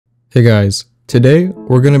Hey guys, today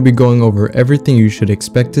we're going to be going over everything you should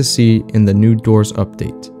expect to see in the new Doors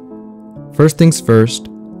update. First things first,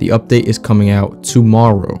 the update is coming out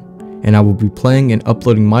tomorrow, and I will be playing and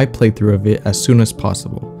uploading my playthrough of it as soon as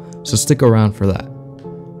possible, so stick around for that.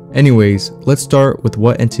 Anyways, let's start with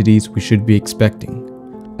what entities we should be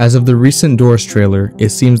expecting. As of the recent Doors trailer,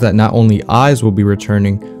 it seems that not only Eyes will be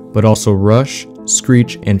returning, but also Rush,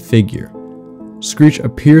 Screech, and Figure. Screech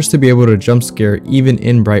appears to be able to jump scare even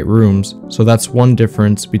in bright rooms, so that's one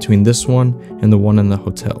difference between this one and the one in the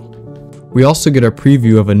hotel. We also get a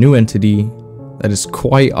preview of a new entity that is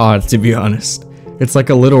quite odd, to be honest. It's like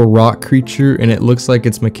a little rock creature and it looks like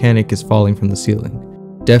its mechanic is falling from the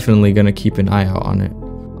ceiling. Definitely gonna keep an eye out on it.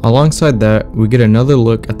 Alongside that, we get another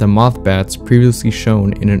look at the moth bats previously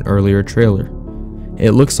shown in an earlier trailer.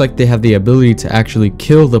 It looks like they have the ability to actually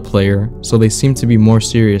kill the player, so they seem to be more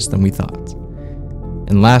serious than we thought.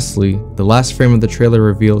 And lastly, the last frame of the trailer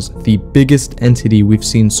reveals the biggest entity we've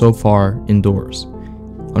seen so far in Doors.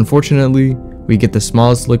 Unfortunately, we get the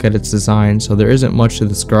smallest look at its design, so there isn't much to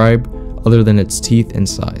describe other than its teeth and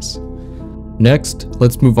size. Next,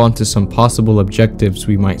 let's move on to some possible objectives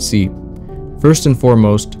we might see. First and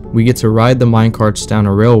foremost, we get to ride the minecarts down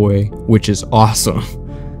a railway, which is awesome.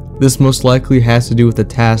 This most likely has to do with a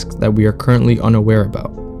task that we are currently unaware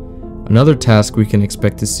about. Another task we can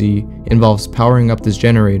expect to see involves powering up this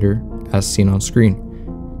generator, as seen on screen.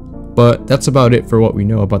 But that's about it for what we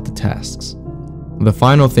know about the tasks. The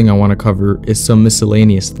final thing I want to cover is some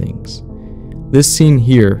miscellaneous things. This scene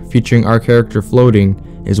here, featuring our character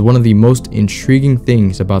floating, is one of the most intriguing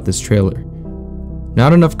things about this trailer.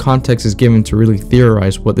 Not enough context is given to really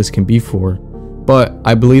theorize what this can be for, but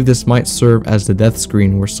I believe this might serve as the death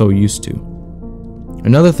screen we're so used to.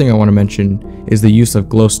 Another thing I want to mention is the use of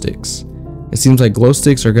glow sticks. It seems like glow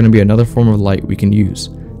sticks are going to be another form of light we can use,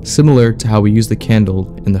 similar to how we use the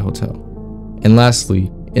candle in the hotel. And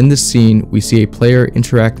lastly, in this scene, we see a player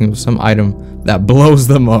interacting with some item that blows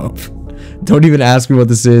them up. Don't even ask me what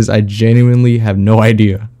this is, I genuinely have no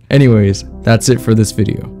idea. Anyways, that's it for this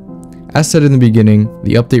video. As said in the beginning,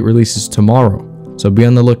 the update releases tomorrow, so be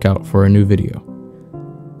on the lookout for a new video.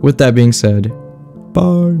 With that being said,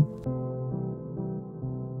 bye!